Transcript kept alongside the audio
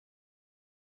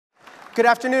Good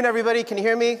afternoon, everybody. Can you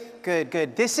hear me? Good,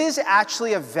 good. This is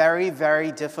actually a very,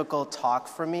 very difficult talk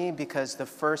for me because the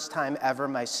first time ever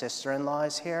my sister-in-law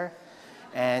is here,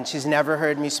 and she's never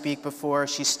heard me speak before.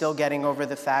 She's still getting over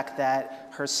the fact that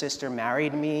her sister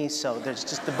married me, so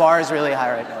the bar is really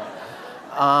high right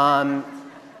now.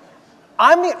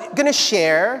 I'm going to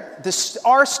share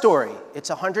our story.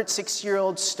 It's a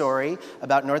 106-year-old story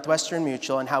about Northwestern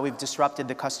Mutual and how we've disrupted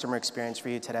the customer experience for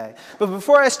you today. But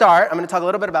before I start, I'm going to talk a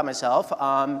little bit about myself.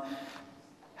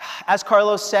 As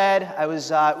Carlos said, I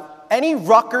was any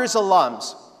Rutgers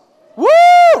alums? Woo!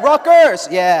 Rutgers!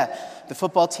 Yeah. The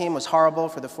football team was horrible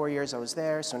for the 4 years I was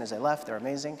there. As soon as I left, they're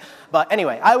amazing. But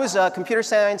anyway, I was a computer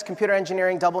science, computer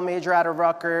engineering double major out of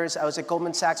Rutgers. I was at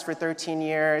Goldman Sachs for 13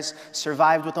 years,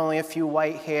 survived with only a few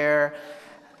white hair.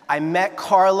 I met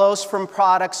Carlos from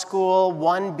product school.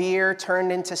 1 beer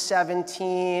turned into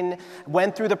 17.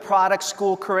 Went through the product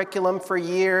school curriculum for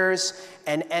years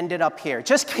and ended up here.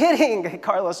 Just kidding.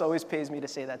 Carlos always pays me to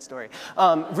say that story.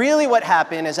 Really what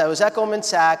happened is I was at Goldman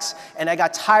Sachs and I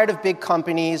got tired of big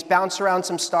companies, bounced around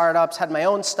some startups, had my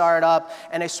own startup,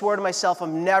 and I swore to myself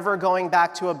I'm never going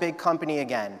back to a big company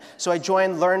again. So I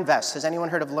joined LearnVest. Has anyone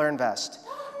heard of LearnVest?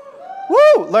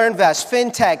 Woo! LearnVest,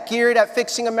 fintech, geared at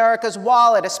fixing America's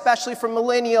wallet, especially for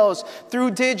millennials,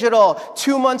 through digital.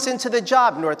 2 months into the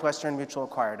job, Northwestern Mutual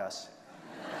acquired us.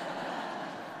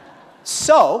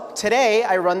 So today,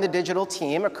 I run the digital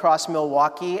team across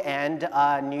Milwaukee and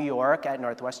New York at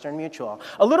Northwestern Mutual.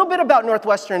 A little bit about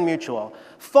Northwestern Mutual.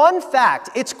 Fun fact,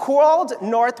 it's called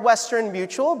Northwestern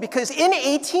Mutual because in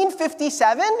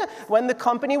 1857, when the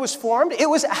company was formed, it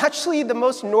was actually the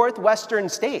most northwestern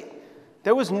state.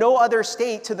 There was no other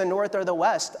state to the north or the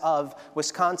west of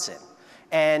Wisconsin.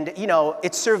 And, you know,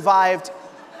 it survived.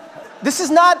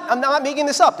 I'm not making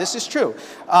this up, this is true.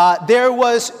 There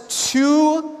was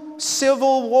 2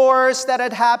 civil wars that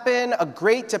had happened, a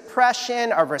Great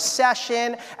Depression, a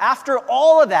recession. After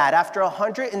all of that, after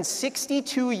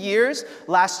 162 years,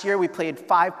 last year we paid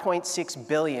 $5.6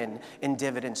 billion in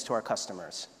dividends to our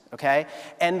customers, okay?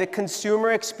 And the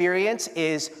consumer experience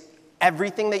is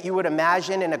everything that you would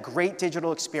imagine in a great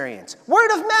digital experience.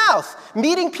 Word of mouth,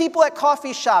 meeting people at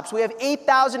coffee shops. We have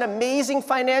 8,000 amazing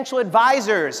financial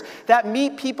advisors that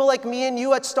meet people like me and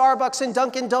you at Starbucks and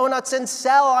Dunkin' Donuts and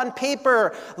sell on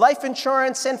paper life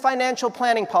insurance and financial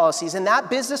planning policies. And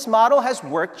that business model has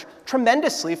worked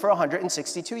tremendously for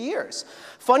 162 years.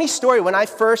 Funny story, when I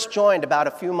first joined about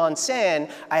a few months in,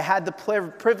 I had the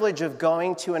privilege of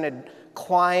going to a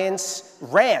client's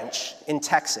ranch in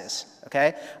Texas.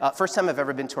 Okay? First time I've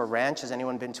ever been to a ranch. Has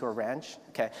anyone been to a ranch?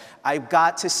 Okay. I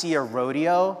got to see a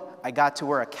rodeo. I got to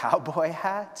wear a cowboy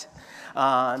hat.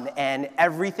 And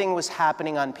everything was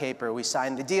happening on paper. We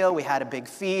signed the deal. We had a big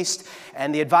feast.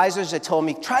 And the advisors had told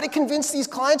me, try to convince these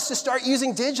clients to start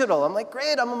using digital. I'm like,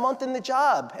 great, I'm a month in the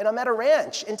job. And I'm at a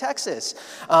ranch in Texas.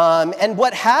 And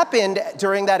what happened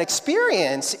during that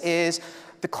experience is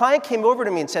the client came over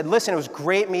to me and said, listen, it was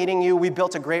great meeting you. We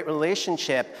built a great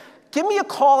relationship. Give me a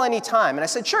call anytime. And I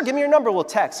said, sure, give me your number, we'll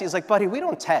text. He's like, buddy, we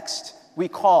don't text, we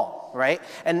call, right?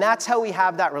 And that's how we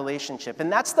have that relationship. And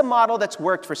that's the model that's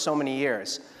worked for so many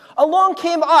years. Along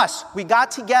came us. We got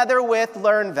together with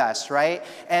LearnVest, right?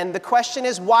 And the question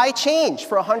is, why change?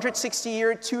 For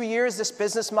 162 years, this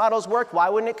business model's worked. Why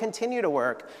wouldn't it continue to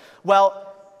work?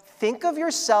 Well, think of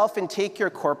yourself and take your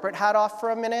corporate hat off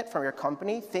for a minute from your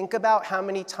company. Think about how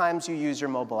many times you use your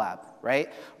mobile app, right?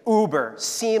 Uber,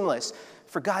 Seamless.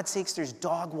 For God's sakes, there's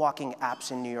dog walking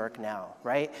apps in New York now,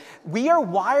 right? We are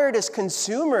wired as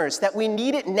consumers that we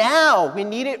need it now. We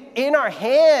need it in our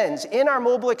hands, in our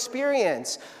mobile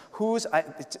experience.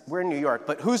 We're in New York,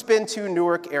 but who's been to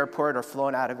Newark Airport or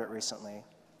flown out of it recently?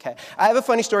 Okay, I have a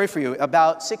funny story for you.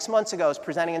 About 6 months ago, I was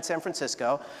presenting in San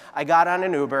Francisco. I got on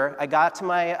an Uber. I got to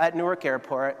at Newark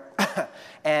Airport,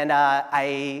 and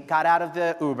I got out of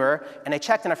the Uber, and I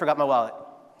checked, and I forgot my wallet,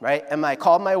 right? And I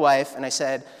called my wife, and I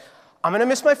said, I'm gonna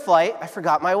miss my flight, I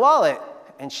forgot my wallet.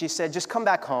 And she said, just come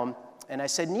back home. And I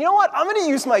said, you know what, I'm gonna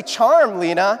use my charm,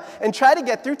 Lena, and try to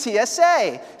get through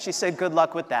TSA. She said, good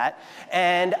luck with that.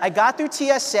 And I got through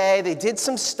TSA, they did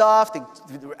some stuff, they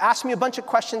asked me a bunch of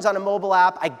questions on a mobile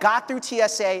app. I got through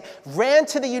TSA, ran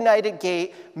to the United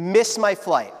gate, missed my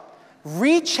flight.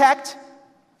 Rechecked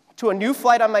to a new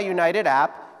flight on my United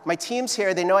app. My team's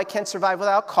here, they know I can't survive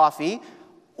without coffee.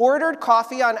 Ordered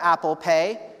coffee on Apple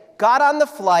Pay. Got on the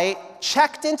flight,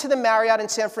 checked into the Marriott in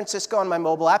San Francisco on my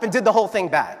mobile app, and did the whole thing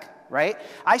back, right?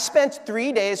 I spent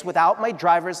 3 days without my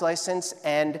driver's license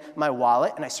and my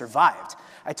wallet, and I survived.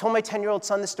 I told my 10-year-old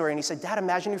son the story, and he said, Dad,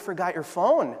 imagine you forgot your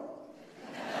phone.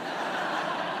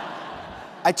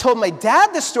 I told my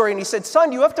dad this story, and he said,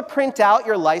 son, you have to print out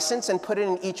your license and put it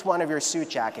in each one of your suit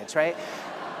jackets, right?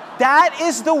 That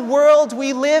is the world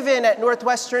we live in at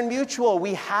Northwestern Mutual.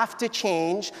 We have to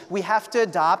change, we have to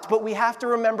adopt, but we have to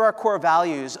remember our core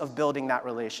values of building that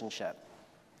relationship.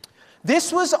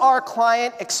 This was our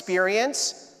client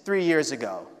experience 3 years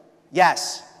ago.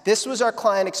 Yes, this was our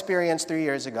client experience 3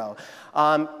 years ago.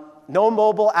 No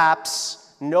mobile apps,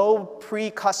 no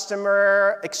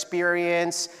pre-customer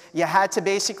experience. You had to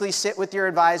basically sit with your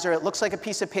advisor. It looks like a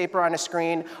piece of paper on a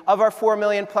screen. Of our 4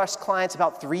 million plus clients,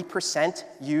 about 3%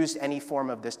 used any form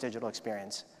of this digital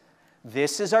experience.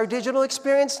 This is our digital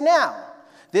experience now.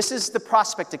 This is the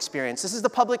prospect experience. This is the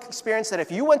public experience that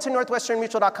if you went to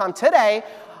northwesternmutual.com today,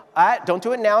 don't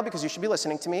do it now because you should be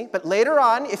listening to me, but later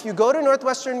on, if you go to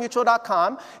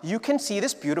northwesternmutual.com, you can see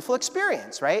this beautiful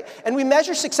experience, right? And we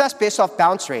measure success based off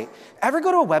bounce rate. Ever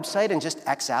go to a website and just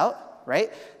X out,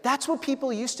 right? That's what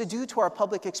people used to do to our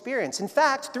public experience. In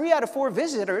fact, 3 out of 4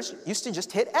 visitors used to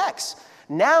just hit X.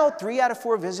 Now, 3 out of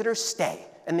 4 visitors stay.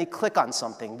 And they click on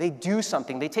something, they do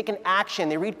something, they take an action,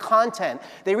 they read content,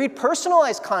 they read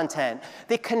personalized content,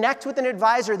 they connect with an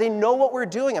advisor, they know what we're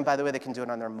doing, and by the way, they can do it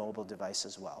on their mobile device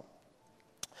as well.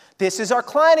 This is our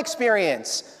client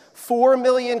experience. 4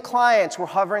 million clients, we're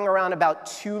hovering around about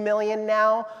 2 million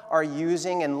now, are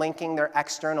using and linking their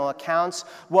external accounts.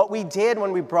 What we did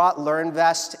when we brought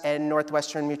LearnVest and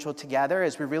Northwestern Mutual together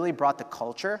is we really brought the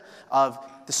culture of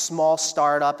the small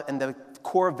startup and the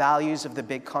core values of the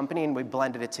big company, and we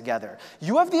blended it together.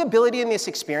 You have the ability in this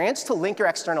experience to link your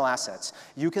external assets.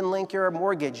 You can link your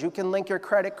mortgage, you can link your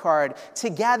credit card.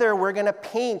 Together, we're gonna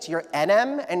paint your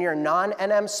NM and your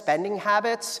non-NM spending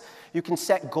habits. You can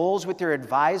set goals with your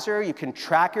advisor, you can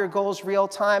track your goals real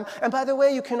time, and by the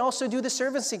way, you can also do the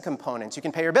servicing components. You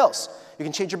can pay your bills, you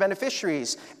can change your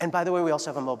beneficiaries, and by the way, we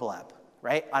also have a mobile app,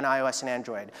 right, on iOS and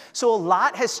Android. So a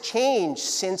lot has changed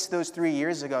since those 3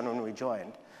 years ago when we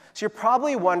joined. So you're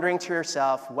probably wondering to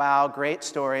yourself, wow, great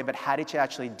story, but how did you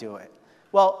actually do it?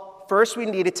 Well, first we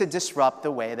needed to disrupt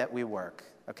the way that we work,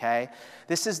 okay?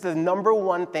 This is the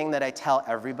 #1 thing that I tell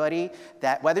everybody,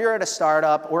 that whether you're at a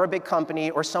startup or a big company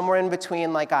or somewhere in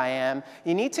between like I am,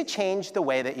 you need to change the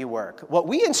way that you work. What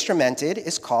we instrumented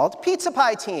is called pizza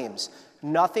pie teams.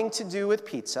 Nothing to do with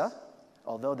pizza,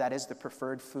 although that is the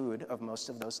preferred food of most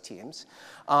of those teams.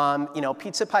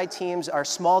 Pizza pie teams are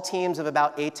small teams of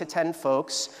about 8 to 10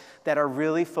 folks that are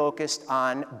really focused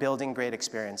on building great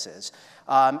experiences.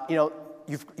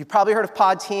 You've probably heard of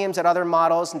pod teams and other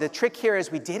models, and the trick here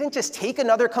is we didn't just take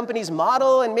another company's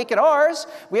model and make it ours.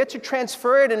 We had to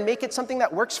transfer it and make it something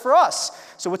that works for us.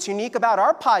 So what's unique about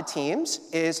our pod teams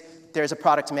is there's a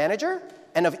product manager,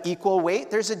 and of equal weight,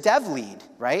 there's a dev lead,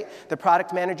 right? The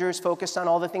product manager is focused on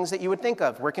all the things that you would think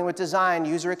of, working with design,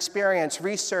 user experience,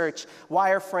 research,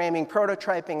 wireframing,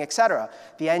 prototyping, et cetera.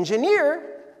 The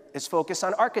engineer is focused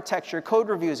on architecture, code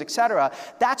reviews, et cetera.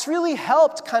 That's really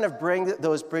helped kind of bring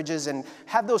those bridges and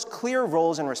have those clear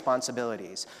roles and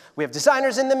responsibilities. We have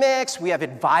designers in the mix, we have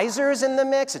advisors in the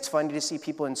mix. It's funny to see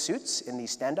people in suits in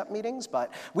these stand-up meetings,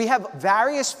 but we have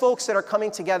various folks that are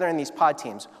coming together in these pod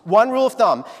teams. One rule of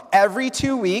thumb, every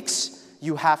 2 weeks,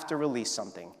 you have to release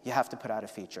something. You have to put out a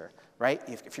feature, right?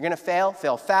 If you're gonna fail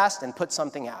fast and put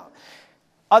something out.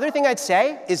 Other thing I'd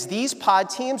say is these pod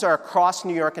teams are across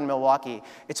New York and Milwaukee.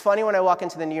 It's funny when I walk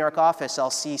into the New York office, I'll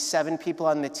see 7 people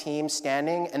on the team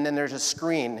standing, and then there's a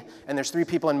screen, and there's 3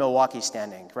 people in Milwaukee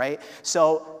standing, right?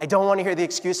 So I don't want to hear the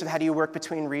excuse of how do you work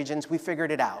between regions. We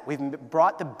figured it out. We've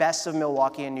brought the best of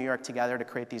Milwaukee and New York together to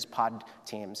create these pod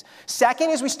teams.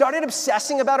 Second is we started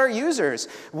obsessing about our users.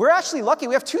 We're actually lucky.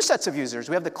 We have 2 sets of users.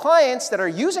 We have the clients that are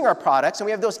using our products, and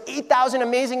we have those 8,000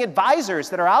 amazing advisors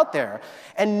that are out there.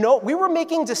 And we were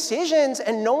making decisions,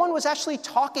 and no one was actually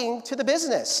talking to the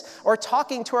business or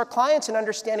talking to our clients and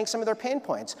understanding some of their pain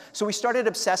points. So we started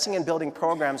obsessing and building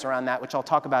programs around that, which I'll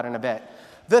talk about in a bit.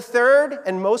 The third,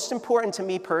 and most important to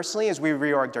me personally, is we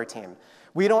reorged our team.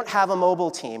 We don't have a mobile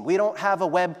team. We don't have a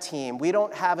web team. We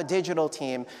don't have a digital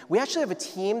team. We actually have a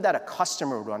team that a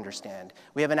customer would understand.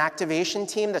 We have an activation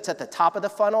team that's at the top of the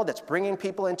funnel that's bringing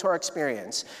people into our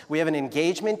experience. We have an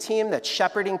engagement team that's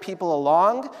shepherding people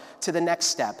along to the next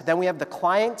step. Then we have the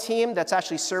client team that's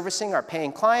actually servicing our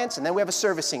paying clients, and then we have a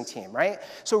servicing team, right?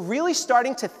 So really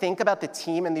starting to think about the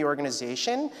team and the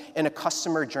organization in a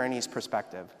customer journeys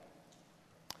perspective.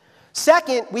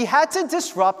 Second, we had to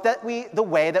disrupt the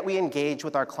way that we engage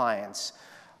with our clients.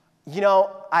 We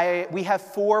have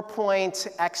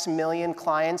 4.x million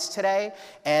clients today,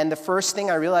 and the first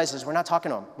thing I realized is we're not talking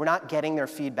to them. We're not getting their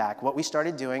feedback. What we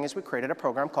started doing is we created a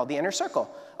program called the Inner Circle.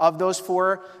 Of those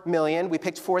 4 million, we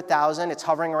picked 4,000. It's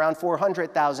hovering around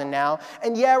 400,000 now.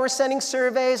 And yeah, we're sending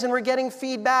surveys and we're getting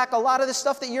feedback, a lot of the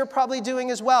stuff that you're probably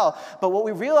doing as well. But what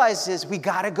we realized is we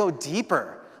gotta go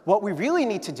deeper. What we really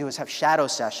need to do is have shadow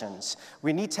sessions.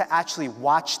 We need to actually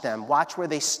watch them, watch where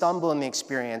they stumble in the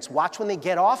experience, watch when they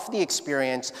get off the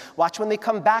experience, watch when they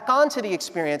come back onto the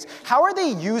experience. How are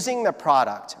they using the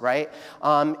product, right?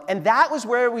 And that was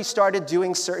where we started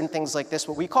doing certain things like this,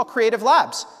 what we call creative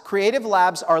labs. Creative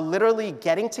labs are literally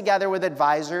getting together with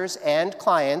advisors and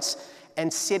clients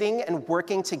and sitting and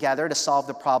working together to solve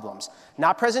the problems.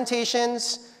 Not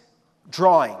presentations,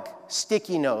 drawing.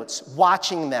 Sticky notes,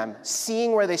 watching them,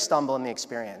 seeing where they stumble in the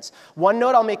experience. One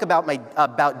note I'll make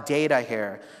about data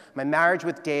here. My marriage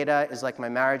with data is like my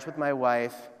marriage with my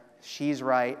wife. She's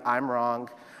right, I'm wrong,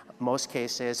 most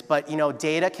cases. But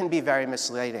data can be very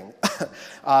misleading.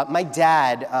 My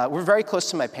dad, we're very close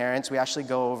to my parents. We actually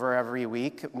go over every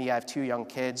week. I have 2 young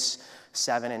kids,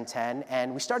 7 and 10,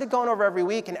 and we started going over every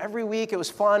week, and every week it was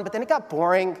fun, but then it got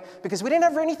boring because we didn't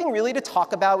have anything really to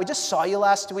talk about. We just saw you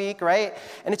last week, right?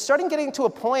 And it started getting to a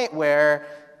point where,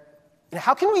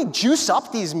 how can we juice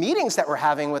up these meetings that we're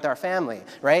having with our family,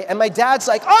 right? And my dad's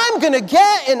like, I'm gonna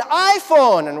get an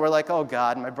iPhone, and we're like, oh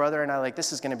God. And my brother and I like,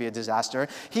 this is gonna be a disaster.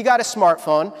 He got a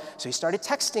smartphone, so he started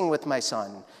texting with my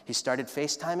son. He started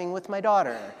FaceTiming with my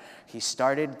daughter. He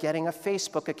started getting a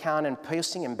Facebook account and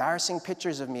posting embarrassing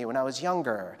pictures of me when I was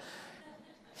younger.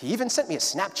 He even sent me a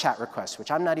Snapchat request, which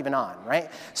I'm not even on,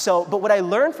 right? But what I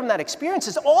learned from that experience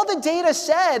is all the data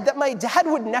said that my dad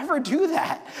would never do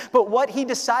that. But what he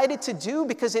decided to do,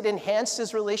 because it enhanced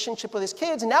his relationship with his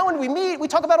kids, and now when we meet, we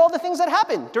talk about all the things that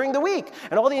happened during the week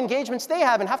and all the engagements they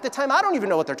have, and half the time I don't even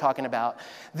know what they're talking about.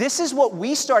 This is what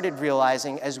we started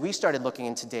realizing as we started looking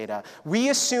into data. We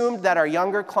assumed that our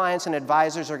younger clients and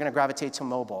advisors are gonna gravitate to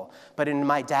mobile. But in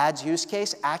my dad's use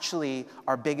case, actually,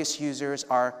 our biggest users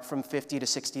are from 50 to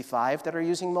 65 that are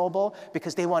using mobile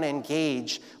because they want to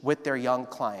engage with their young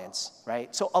clients,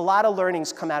 right? So a lot of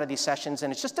learnings come out of these sessions,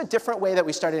 and it's just a different way that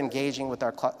we started engaging with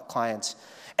our clients.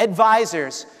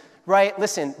 Advisors, right?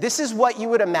 Listen, this is what you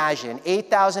would imagine.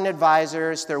 8,000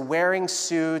 advisors, they're wearing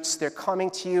suits, they're coming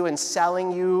to you and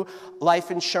selling you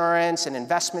life insurance and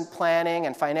investment planning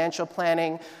and financial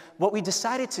planning. What we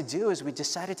decided to do is we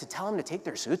decided to tell them to take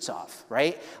their suits off,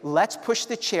 right? Let's push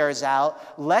the chairs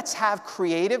out. Let's have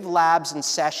creative labs and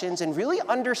sessions and really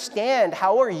understand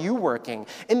how are you working.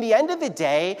 In the end of the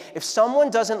day, if someone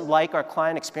doesn't like our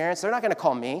client experience, they're not going to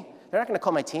call me. They're not going to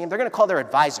call my team. They're going to call their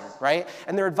advisor, right?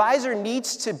 And their advisor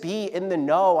needs to be in the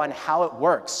know on how it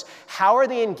works. How are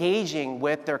they engaging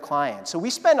with their clients? So we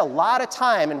spend a lot of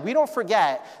time, and we don't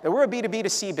forget that we're a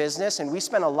B2B2C business, and we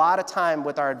spend a lot of time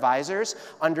with our advisors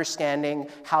understanding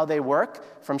how they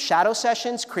work, from shadow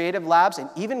sessions, creative labs, and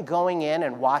even going in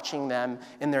and watching them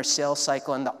in their sales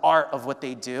cycle and the art of what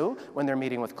they do when they're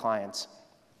meeting with clients.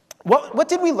 What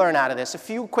did we learn out of this? A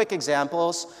few quick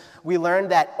examples. We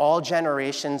learned that all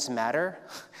generations matter,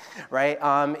 right?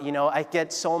 I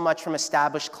get so much from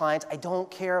established clients. I don't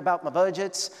care about my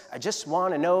budgets. I just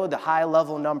want to know the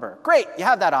high-level number. Great, you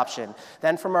have that option.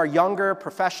 Then from our younger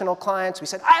professional clients, we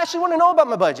said, I actually want to know about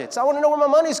my budgets. I want to know where my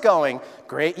money's going.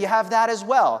 Great, you have that as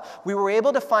well. We were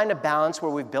able to find a balance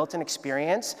where we've built an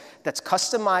experience that's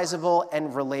customizable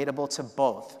and relatable to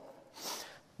both.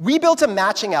 We built a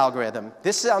matching algorithm.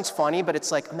 This sounds funny, but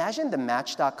it's like, imagine the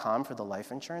Match.com for the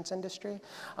life insurance industry.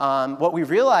 What we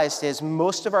realized is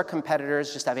most of our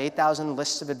competitors just have 8,000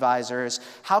 lists of advisors.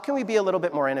 How can we be a little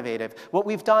bit more innovative? What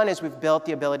we've done is we've built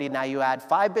the ability, now you add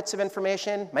 5 bits of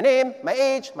information, my name, my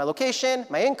age, my location,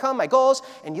 my income, my goals,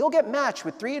 and you'll get matched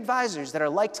with 3 advisors that are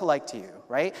like to you,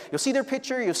 right? You'll see their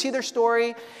picture, you'll see their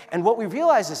story, and what we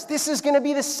realized is this is gonna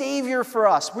be the savior for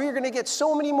us. We're gonna get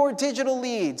so many more digital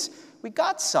leads. We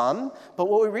got some, but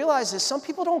what we realized is some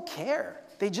people don't care.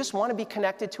 They just want to be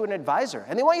connected to an advisor,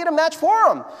 and they want you to match for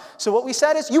them. So what we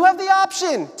said is, you have the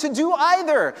option to do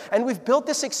either. And we've built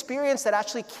this experience that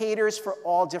actually caters for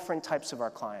all different types of our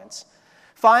clients.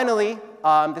 Finally,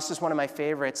 this is one of my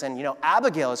favorites, and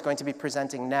Abigail is going to be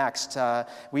presenting next.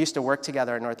 We used to work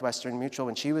together at Northwestern Mutual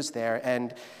when she was there,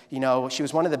 and she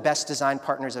was one of the best design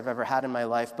partners I've ever had in my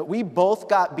life. But we both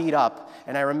got beat up,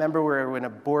 and I remember we were in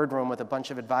a boardroom with a bunch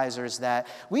of advisors that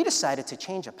we decided to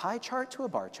change a pie chart to a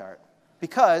bar chart.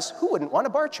 Because who wouldn't want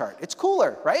a bar chart? It's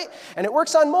cooler, right? And it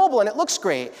works on mobile, and it looks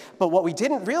great. But what we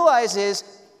didn't realize is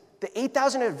The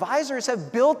 8,000 advisors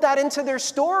have built that into their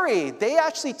story. They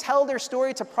actually tell their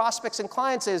story to prospects and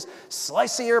clients as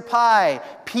slice of your pie,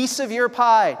 piece of your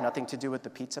pie. Nothing to do with the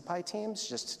pizza pie teams,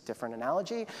 just different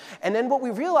analogy. And then what we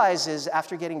realized is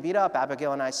after getting beat up,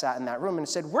 Abigail and I sat in that room and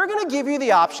said, we're going to give you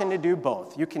the option to do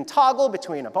both. You can toggle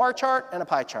between a bar chart and a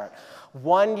pie chart.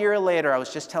 1 year later, I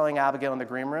was just telling Abigail in the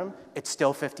green room, it's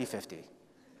still 50-50.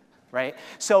 Right?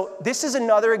 So this is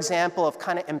another example of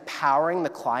kind of empowering the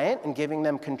client and giving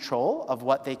them control of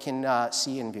what they can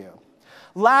see and view.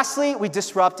 Lastly, we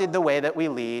disrupted the way that we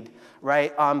lead.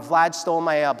 Right? Vlad stole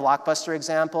my Blockbuster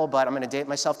example, but I'm going to date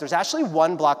myself. There's actually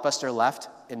one Blockbuster left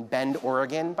in Bend,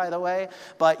 Oregon, by the way.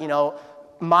 But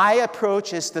my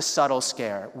approach is the subtle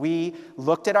scare. We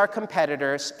looked at our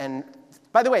competitors and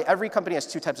by the way, every company has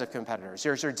two types of competitors.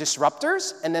 There's your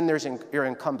disruptors, and then there's your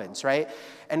incumbents, right?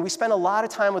 And we spent a lot of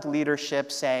time with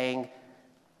leadership saying,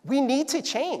 we need to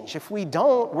change. If we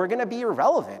don't, we're going to be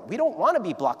irrelevant. We don't want to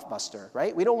be Blockbuster,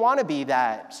 right? We don't want to be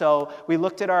that. So we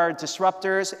looked at our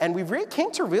disruptors, and we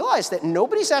came to realize that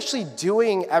nobody's actually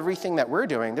doing everything that we're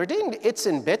doing. They're doing its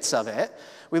and bits of it.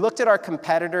 We looked at our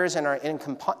competitors and our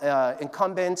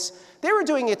incumbents. They were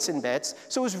doing its and bits.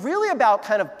 So it was really about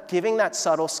kind of giving that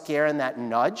subtle scare and that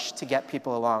nudge to get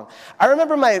people along. I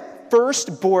remember my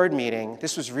first board meeting.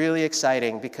 This was really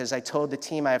exciting because I told the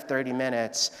team I have 30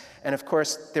 minutes. And of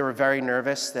course, they were very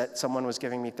nervous that someone was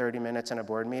giving me 30 minutes in a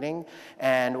board meeting.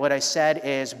 And what I said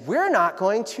is, we're not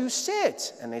going to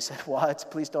sit. And they said, what?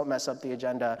 Please don't mess up the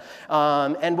agenda.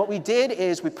 And what we did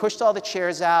is we pushed all the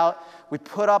chairs out. We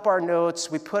put up our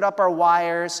notes, we put up our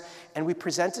wires, and we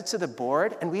presented to the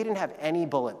board, and we didn't have any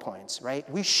bullet points, right?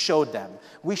 We showed them.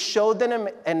 We showed them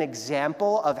an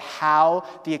example of how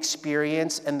the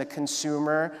experience and the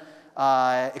consumer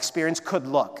experience could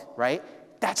look, right?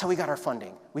 That's how we got our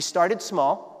funding. We started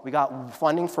small. We got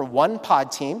funding for one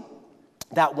pod team.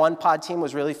 That one pod team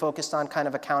was really focused on kind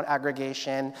of account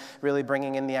aggregation, really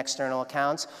bringing in the external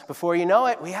accounts. Before you know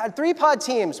it, we had 3 pod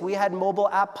teams. We had mobile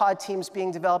app pod teams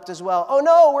being developed as well. Oh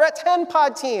no, we're at 10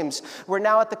 pod teams. We're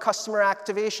now at the customer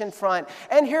activation front.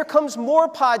 And here comes more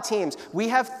pod teams. We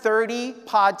have 30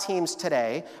 pod teams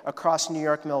today across New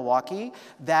York, Milwaukee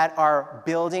that are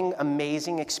building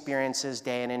amazing experiences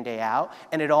day in and day out.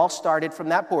 And it all started from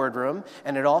that boardroom,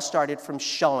 and it all started from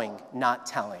showing, not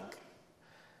telling.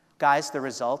 Guys, the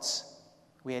results,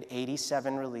 we had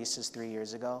 87 releases 3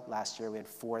 years ago. Last year, we had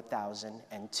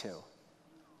 4,002.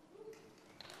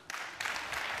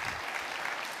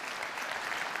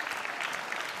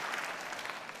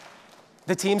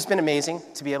 The team's been amazing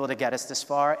to be able to get us this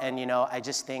far, and I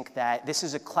just think that this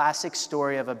is a classic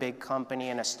story of a big company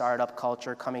and a startup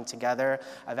culture coming together.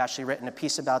 I've actually written a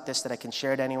piece about this that I can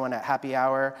share to anyone at happy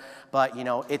hour, but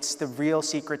it's the real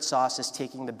secret sauce is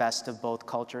taking the best of both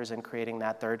cultures and creating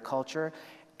that third culture,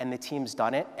 and the team's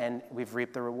done it, and we've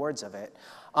reaped the rewards of it.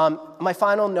 My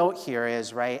final note here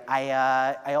is, right,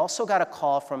 I also got a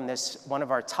call from one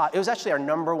of our top, it was actually our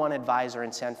 #1 advisor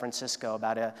in San Francisco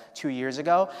about 2 years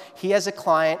ago. He has a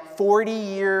client, 40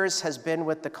 years has been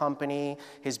with the company,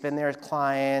 he's been their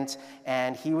client,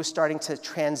 and he was starting to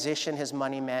transition his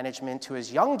money management to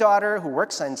his young daughter who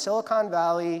works in Silicon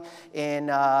Valley in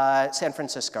San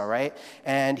Francisco, right?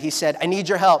 And he said, I need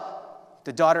your help.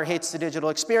 The daughter hates the digital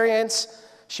experience.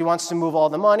 She wants to move all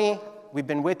the money. We've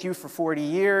been with you for 40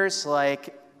 years,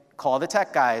 call the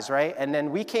tech guys, right? And then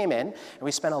we came in, and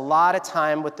we spent a lot of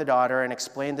time with the daughter and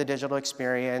explained the digital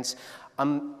experience.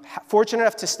 I'm fortunate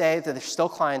enough to stay, that there's still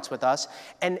clients with us,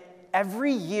 and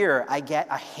every year I get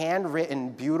a handwritten,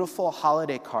 beautiful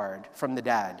holiday card from the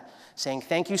dad saying,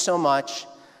 thank you so much.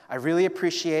 I really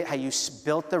appreciate how you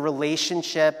built the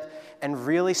relationship and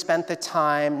really spent the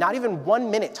time, not even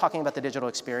 1 minute talking about the digital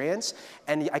experience,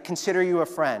 and I consider you a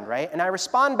friend, right? And I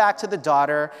respond back to the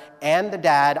daughter and the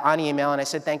dad on email, and I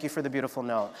said, thank you for the beautiful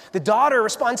note. The daughter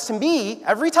responds to me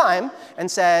every time and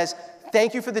says,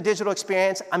 thank you for the digital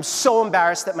experience. I'm so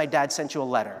embarrassed that my dad sent you a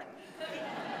letter.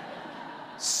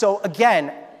 So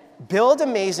again, build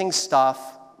amazing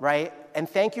stuff, right? And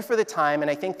thank you for the time,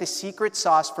 and I think the secret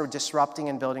sauce for disrupting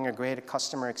and building a great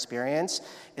customer experience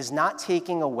is not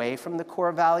taking away from the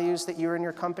core values that you and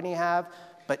your company have,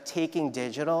 but taking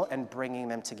digital and bringing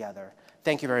them together.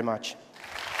 Thank you very much.